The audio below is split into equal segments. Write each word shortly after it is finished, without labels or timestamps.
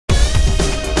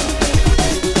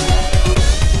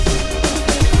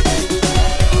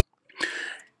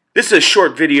This is a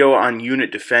short video on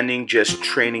unit defending, just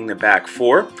training the back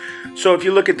four. So if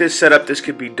you look at this setup, this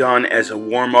could be done as a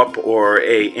warm-up or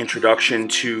a introduction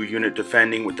to unit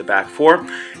defending with the back four.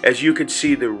 As you can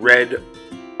see, the red,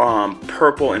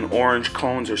 purple, and orange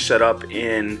cones are set up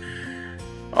in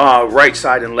right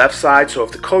side and left side. So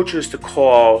if the coach is to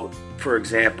call, for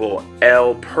example,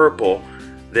 L purple,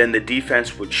 then the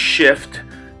defense would shift.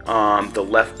 The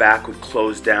left back would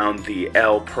close down the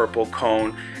L purple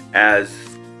cone as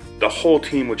the whole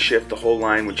team would shift, the whole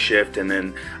line would shift, and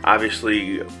then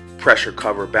obviously pressure,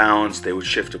 cover, balance, they would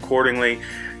shift accordingly.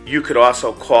 You could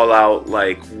also call out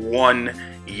like one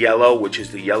yellow, which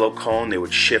is the yellow cone. They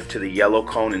would shift to the yellow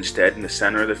cone instead in the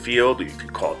center of the field. You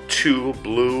could call two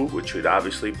blue, which would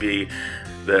obviously be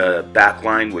the back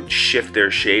line would shift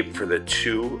their shape for the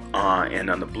two and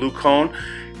on the blue cone.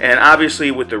 And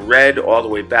obviously with the red all the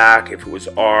way back, if it was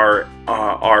R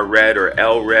red or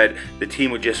L red, the team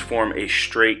would just form a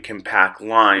straight compact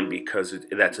line because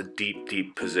that's a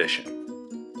deep position.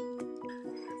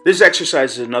 This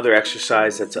exercise is another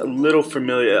exercise that's a little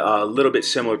familiar, a little bit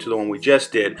similar to the one we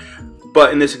just did.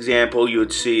 But in this example, you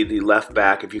would see the left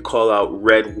back, if you call out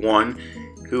red 1,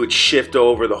 who would shift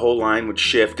over, the whole line would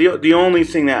shift. The only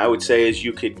thing that I would say is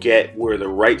you could get where the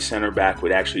right center back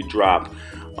would actually drop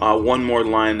one more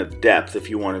line of depth if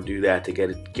you want to do that, to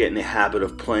get in the habit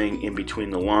of playing in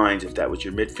between the lines if that was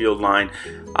your midfield line.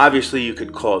 Obviously you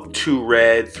could call 2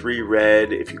 red, 3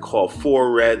 red. If you call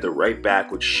 4 red, the right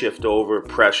back would shift over,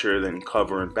 pressure, then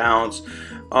cover and balance.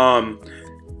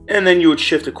 And then you would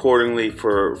shift accordingly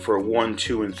for 1,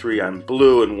 2, and 3 on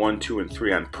blue and 1, 2, and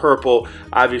 3 on purple.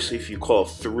 Obviously, if you call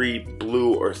 3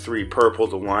 blue or 3 purple,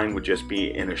 the line would just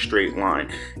be in a straight line.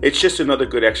 It's just another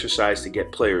good exercise to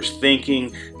get players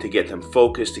thinking, to get them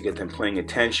focused, to get them paying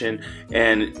attention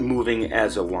and moving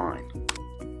as a line.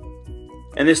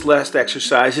 And this last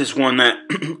exercise is one that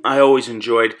I always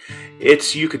enjoyed.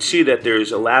 You could see that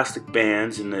there's elastic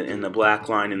bands in the black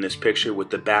line in this picture with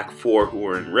the back four who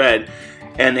are in red.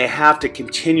 And they have to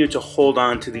continue to hold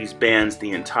on to these bands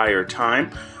the entire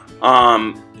time.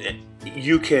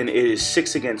 It is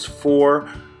 6 against 4,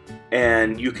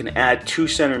 and you can add 2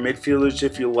 center midfielders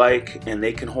if you like, and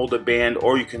they can hold a band,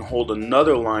 or you can hold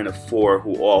another line of 4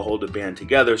 who all hold a band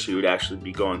together, so you would actually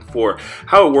be going 4.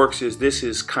 How it works is this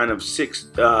is kind of 6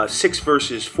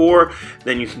 versus 4,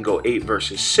 then you can go 8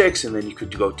 versus 6, and then you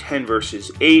could go 10 versus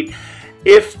 8.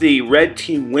 If the red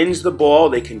team wins the ball,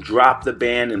 they can drop the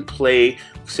band and play,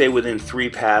 say, within 3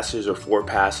 passes or 4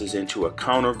 passes into a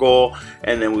counter goal,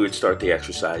 and then we would start the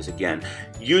exercise again.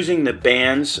 Using the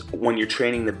bands when you're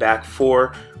training the back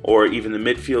four or even the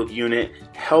midfield unit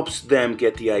helps them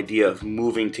get the idea of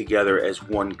moving together as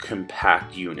one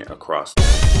compact unit across.